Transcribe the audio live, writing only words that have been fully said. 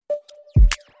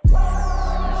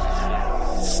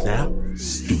Snap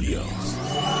Studios.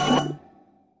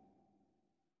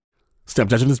 Snap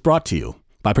Judgment is brought to you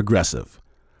by Progressive,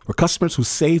 where customers who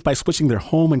save by switching their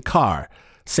home and car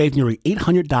save nearly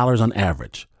 $800 on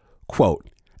average. Quote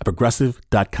at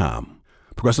Progressive.com.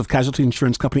 Progressive Casualty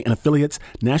Insurance Company and affiliates,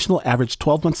 national average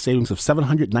 12-month savings of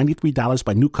 $793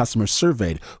 by new customers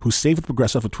surveyed who saved with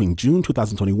Progressive between June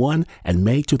 2021 and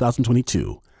May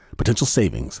 2022. Potential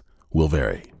savings will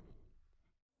vary.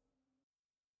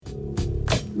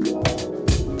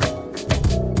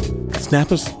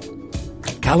 Snappers,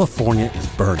 California is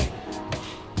burning.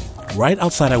 Right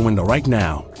outside our window right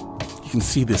now, you can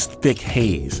see this thick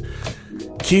haze.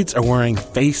 Kids are wearing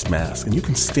face masks, and you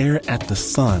can stare at the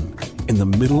sun in the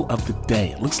middle of the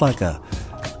day. It looks like a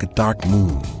dark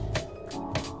moon.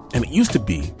 And it used to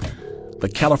be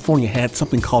that California had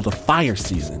something called a fire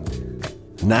season.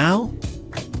 Now,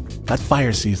 that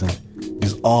fire season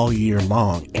is all year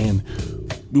long, and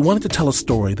we wanted to tell a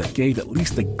story that gave at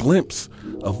least a glimpse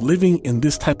of living in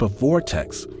this type of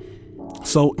vortex.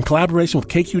 So, in collaboration with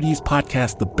KQED's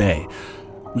podcast, The Bay,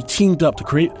 we teamed up to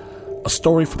create a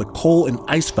story for the Coal and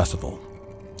Ice Festival.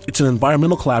 It's an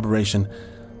environmental collaboration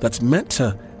that's meant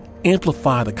to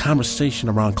amplify the conversation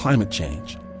around climate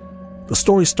change. The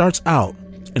story starts out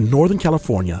in Northern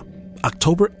California,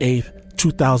 October 8th,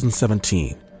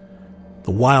 2017.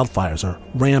 The wildfires are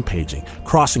rampaging,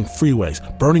 crossing freeways,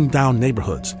 burning down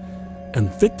neighborhoods,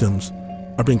 and victims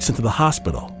are being sent to the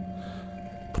hospital.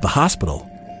 But the hospital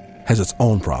has its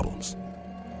own problems.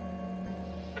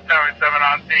 Tower 7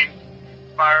 on scene.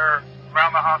 Fire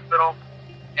around the hospital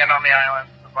and on the island,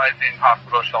 advising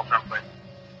hospital shelter in place.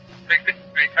 Big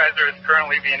Kaiser is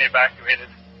currently being evacuated.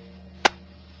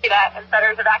 See that, and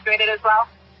Sutter's evacuated as well.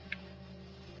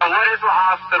 What is the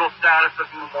hospital status of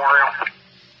Memorial?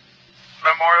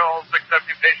 Memorial's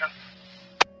accepting patients.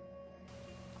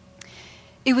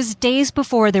 It was days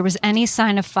before there was any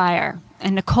sign of fire,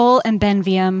 and Nicole and Ben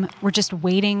Wiem were just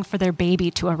waiting for their baby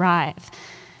to arrive.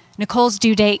 Nicole's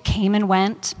due date came and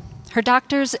went. Her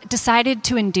doctors decided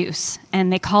to induce,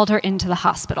 and they called her into the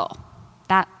hospital.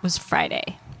 That was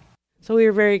Friday. So we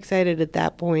were very excited at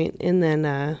that point, and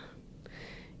then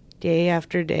day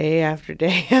after day after day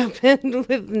happened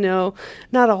with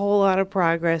not a whole lot of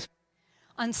progress.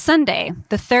 On Sunday,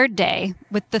 the third day,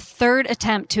 with the third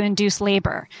attempt to induce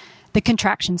labor, the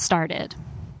contractions started.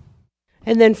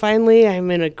 And then finally,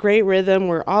 I'm in a great rhythm.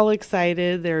 We're all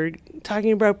excited. They're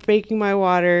talking about breaking my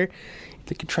water.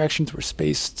 The contractions were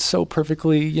spaced so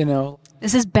perfectly,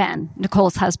 This is Ben,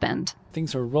 Nicole's husband.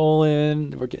 Things are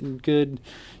rolling. We're getting good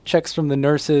checks from the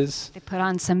nurses. They put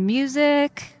on some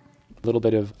music. A little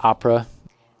bit of opera.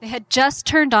 They had just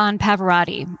turned on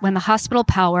Pavarotti when the hospital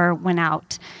power went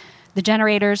out. The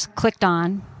generators clicked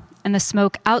on, and the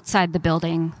smoke outside the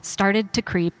building started to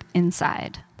creep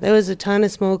inside. There was a ton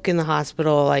of smoke in the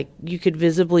hospital. Like, you could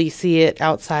visibly see it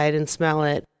outside and smell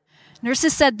it.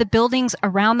 Nurses said the buildings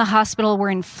around the hospital were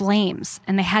in flames,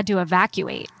 and they had to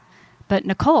evacuate. But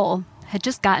Nicole had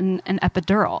just gotten an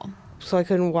epidural. So I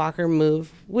couldn't walk or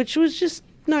move, which was just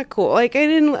not cool. Like, I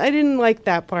didn't like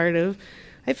that part of.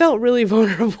 I felt really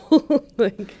vulnerable.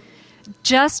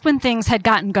 Just when things had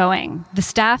gotten going, the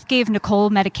staff gave Nicole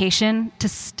medication to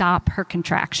stop her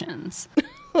contractions.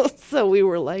 So we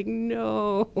were like,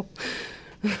 no.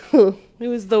 It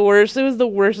was the worst. It was the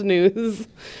worst news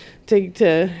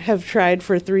to have tried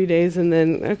for 3 days and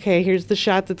then, okay, here's the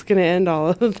shot that's going to end all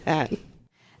of that.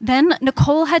 Then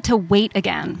Nicole had to wait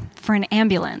again for an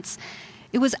ambulance.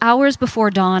 It was hours before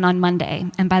dawn on Monday,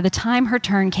 and by the time her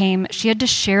turn came, she had to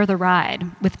share the ride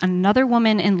with another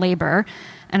woman in labor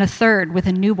and a third with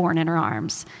a newborn in her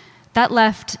arms. That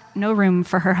left no room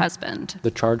for her husband.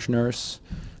 The charge nurse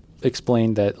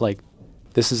explained that,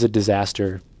 this is a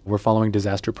disaster. We're following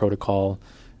disaster protocol,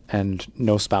 and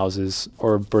no spouses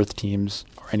or birth teams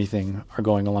or anything are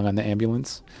going along on the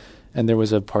ambulance. And there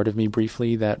was a part of me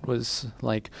briefly that was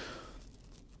like,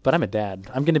 but I'm a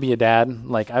dad. I'm going to be a dad.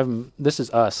 This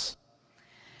is us.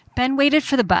 Ben waited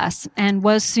for the bus and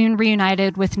was soon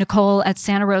reunited with Nicole at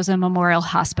Santa Rosa Memorial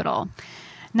Hospital.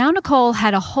 Now Nicole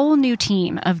had a whole new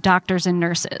team of doctors and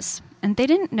nurses, and they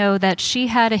didn't know that she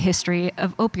had a history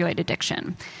of opioid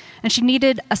addiction, and she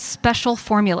needed a special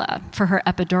formula for her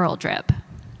epidural drip.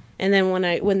 And then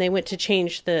when they went to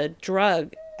change the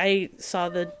drug, I saw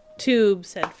the tube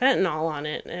said fentanyl on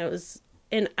it, and it was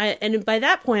and by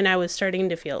that point I was starting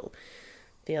to feel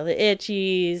the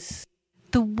itchies.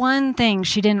 The one thing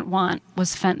she didn't want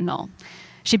was fentanyl.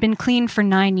 She'd been clean for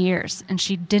 9 years, and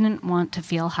she didn't want to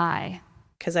feel high.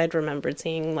 Because I'd remembered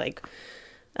seeing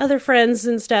other friends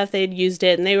and stuff, they'd used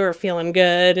it and they were feeling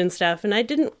good and stuff, and I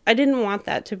didn't want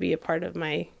that to be a part of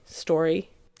my story.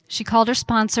 She called her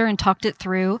sponsor and talked it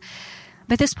through.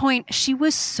 By this point, she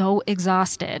was so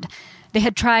exhausted. They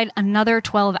had tried another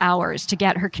 12 hours to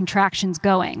get her contractions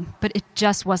going, but it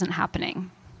just wasn't happening.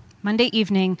 Monday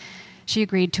evening, she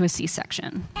agreed to a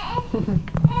C-section. And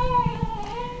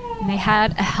they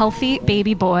had a healthy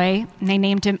baby boy, and they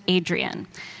named him Adrian.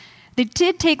 They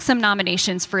did take some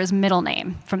nominations for his middle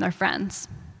name from their friends.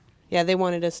 Yeah, they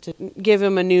wanted us to give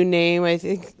him a new name. I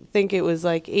think it was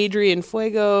like Adrian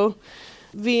Fuego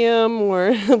VM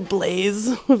or Blaze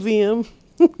VM.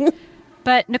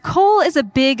 But Nicole is a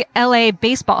big LA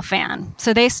baseball fan,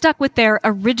 so they stuck with their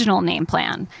original name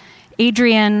plan,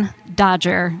 Adrian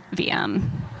Dodger VM.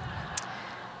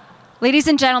 Ladies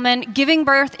and gentlemen, giving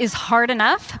birth is hard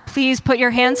enough. Please put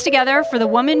your hands together for the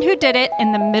woman who did it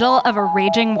in the middle of a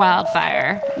raging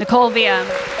wildfire, Nicole VM.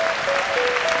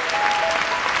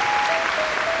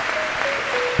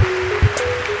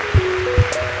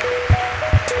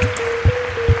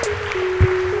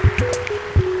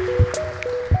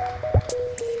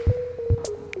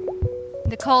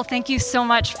 Nicole, thank you so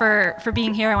much for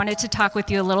being here. I wanted to talk with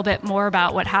you a little bit more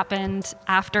about what happened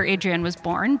after Adrian was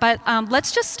born. But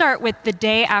let's just start with the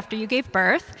day after you gave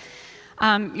birth.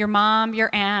 Your mom, your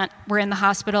aunt were in the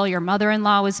hospital. Your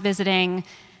mother-in-law was visiting.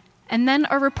 And then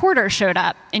a reporter showed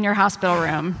up in your hospital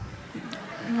room.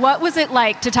 What was it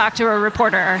like to talk to a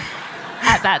reporter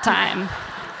at that time?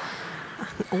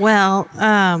 Well,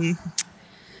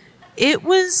 it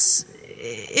was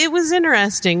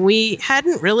interesting. We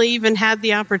hadn't really even had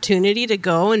the opportunity to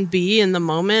go and be in the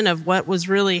moment of what was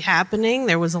really happening.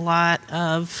 There was a lot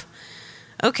of,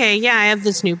 okay, yeah, I have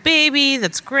this new baby.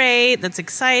 That's great. That's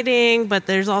exciting. But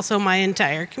there's also my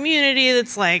entire community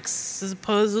that's like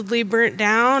supposedly burnt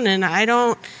down. And I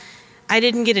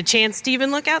didn't get a chance to even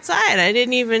look outside.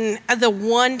 The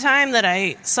one time that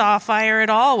I saw fire at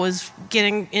all was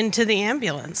getting into the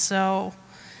ambulance. So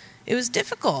it was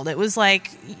difficult. It was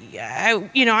like,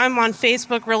 I'm on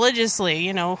Facebook religiously,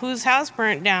 whose house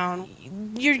burnt down.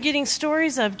 You're getting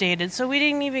stories updated. So we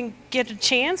didn't even get a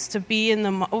chance to be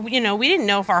in we didn't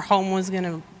know if our home was going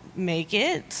to make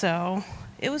it. So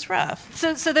it was rough.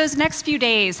 So those next few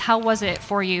days, how was it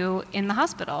for you in the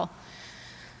hospital?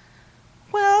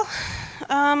 Well,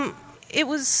 it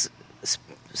was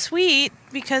sweet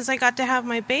because I got to have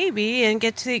my baby and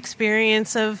get to the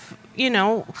experience of,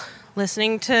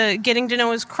 getting to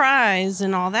know his cries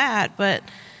and all that. But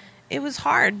it was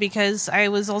hard because I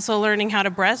was also learning how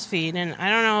to breastfeed. And I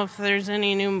don't know if there's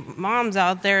any new moms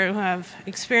out there who have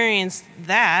experienced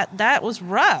that. That was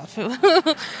rough.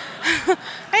 I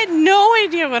had no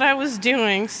idea what I was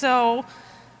doing. So,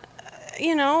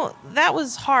 that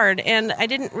was hard. And I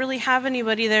didn't really have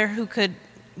anybody there who could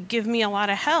give me a lot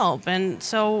of help. And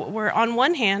so on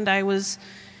one hand, I was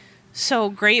so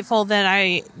grateful that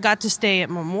I got to stay at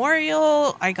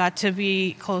Memorial. I got to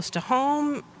be close to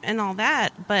home and all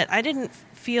that. But I didn't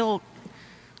feel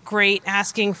great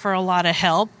asking for a lot of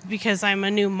help because I'm a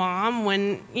new mom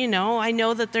when, I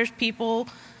know that there's people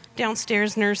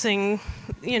downstairs nursing,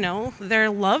 their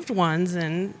loved ones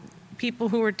and people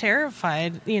who were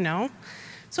terrified,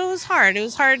 So it was hard. It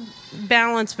was hard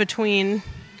balance between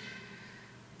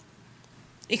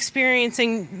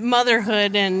experiencing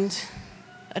motherhood and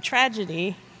a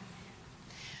tragedy.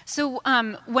 So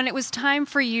when it was time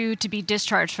for you to be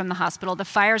discharged from the hospital, the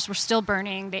fires were still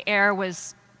burning, the air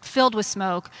was filled with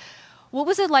smoke. What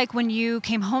was it like when you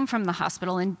came home from the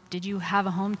hospital, and did you have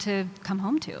a home to come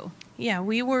home to? Yeah,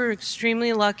 we were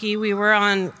extremely lucky. We were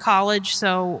on college,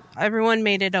 so everyone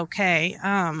made it okay.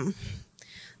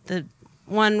 The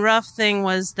one rough thing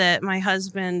was that my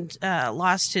husband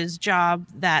lost his job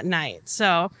that night.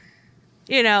 So,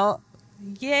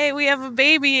 yay, we have a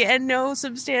baby and no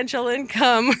substantial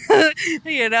income.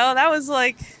 That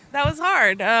was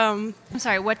hard. I'm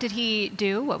sorry, what did he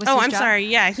do? What was his job? Sorry.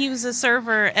 Yeah, he was a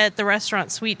server at the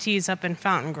restaurant Sweet Teas up in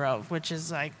Fountain Grove, which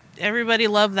is like, everybody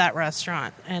loved that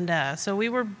restaurant. And so we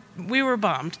were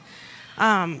bummed.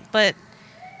 But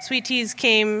Sweet Teas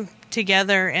came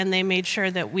together and they made sure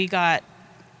that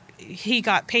he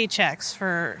got paychecks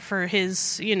for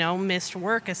his, missed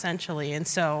work essentially. And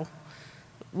so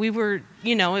we were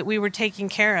taken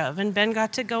care of, and Ben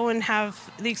got to go and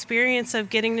have the experience of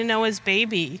getting to know his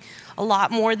baby a lot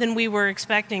more than we were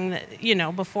expecting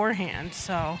beforehand.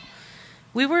 So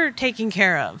we were taken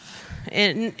care of.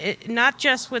 Not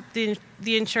just with the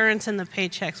insurance and the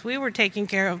paychecks. We were taken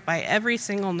care of by every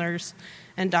single nurse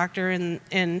and doctor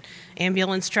and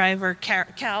ambulance driver,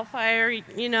 CAL FIRE,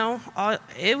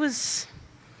 it was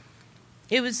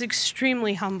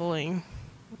extremely humbling,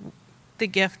 the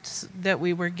gifts that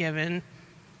we were given.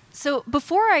 So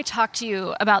before I talked to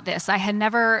you about this, I had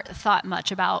never thought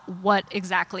much about what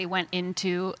exactly went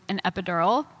into an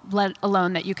epidural, let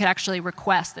alone that you could actually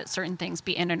request that certain things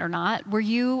be in it or not. Were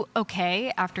you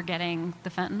okay after getting the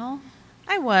fentanyl?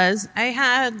 I was. I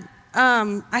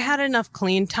had enough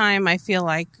clean time, I feel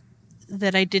like,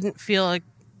 that I didn't feel like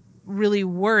really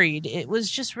worried. It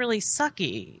was just really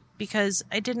sucky because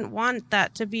I didn't want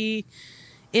that to be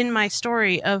in my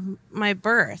story of my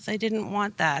birth. I didn't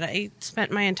want that. I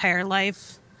spent my entire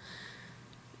life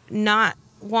not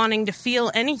wanting to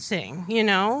feel anything, you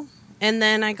know? And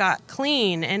then I got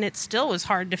clean, and it still was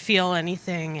hard to feel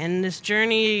anything. And this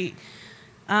journey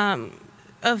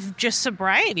of just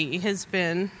sobriety has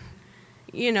been,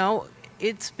 you know,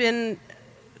 it's been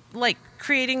like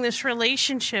creating this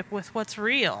relationship with what's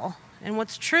real and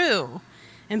what's true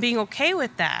and being okay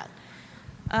with that.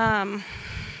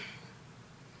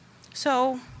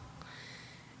 So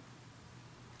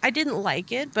I didn't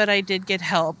like it, but I did get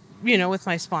help, you know, with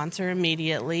my sponsor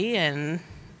immediately. And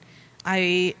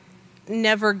I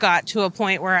never got to a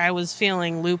point where I was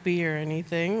feeling loopy or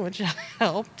anything, which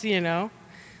helped, you know.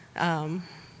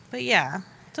 But yeah,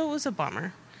 so it was a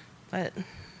bummer. But,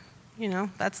 you know,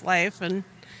 that's life, and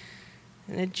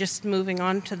it just moving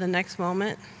on to the next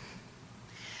moment.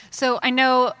 So I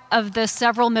know of the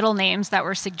several middle names that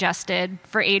were suggested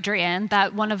for Adrian,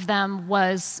 that one of them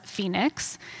was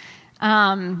Phoenix.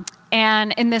 And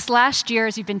in this last year,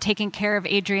 as you've been taking care of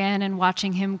Adrian and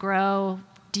watching him grow,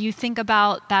 do you think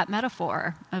about that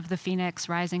metaphor of the phoenix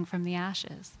rising from the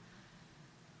ashes?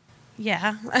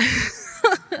 Yeah,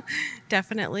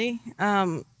 definitely.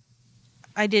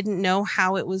 I didn't know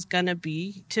how it was going to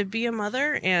be a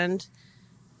mother, and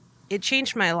it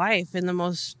changed my life in the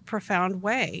most profound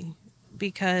way,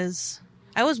 because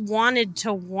I was wanted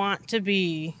to want to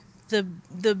be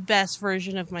the best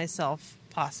version of myself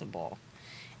possible.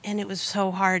 And it was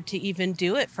so hard to even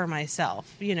do it for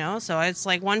myself, you know? So it's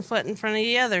like one foot in front of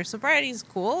the other. Sobriety's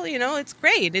cool, you know, it's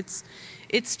great.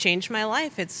 It's changed my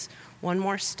life. It's one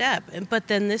more step. But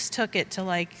then this took it to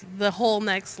like the whole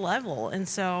next level. And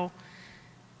so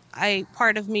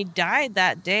part of me died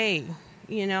that day,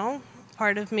 you know?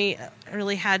 Part of me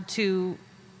really had to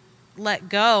let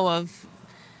go of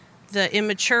the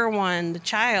immature one, the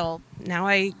child. Now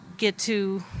I get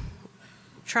to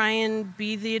try and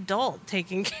be the adult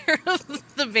taking care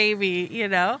of the baby, you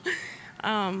know?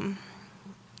 And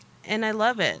I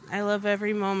love it. I love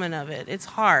every moment of it. It's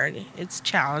hard. It's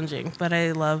challenging, but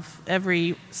I love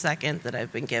every second that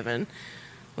I've been given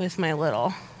with my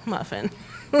little muffin.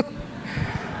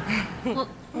 Well,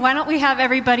 why don't we have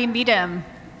everybody meet him?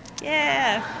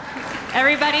 Yeah.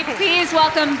 Everybody, please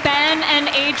welcome Ben and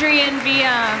Adrian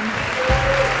Viam.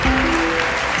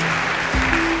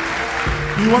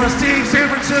 You want to see San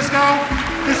Francisco?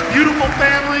 This beautiful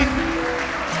family?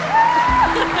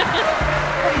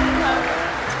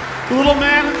 The little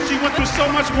man she went through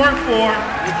so much work for.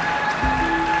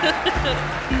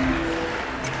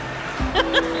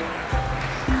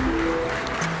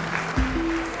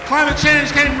 Climate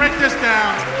change can't break this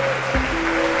down.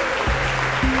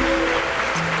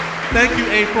 Thank you,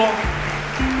 April.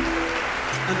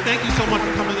 And thank you so much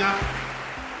for coming out.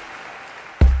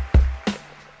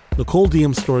 Nicole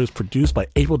Diem's story is produced by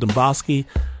April Dembowski.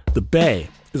 The Bay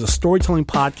is a storytelling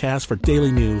podcast for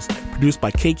Daily News produced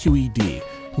by KQED. You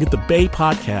can get The Bay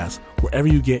podcast wherever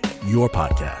you get your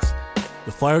podcasts.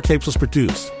 The Flyer Tapes was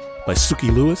produced by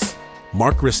Suki Lewis,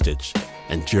 Mark Ristich,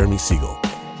 and Jeremy Siegel.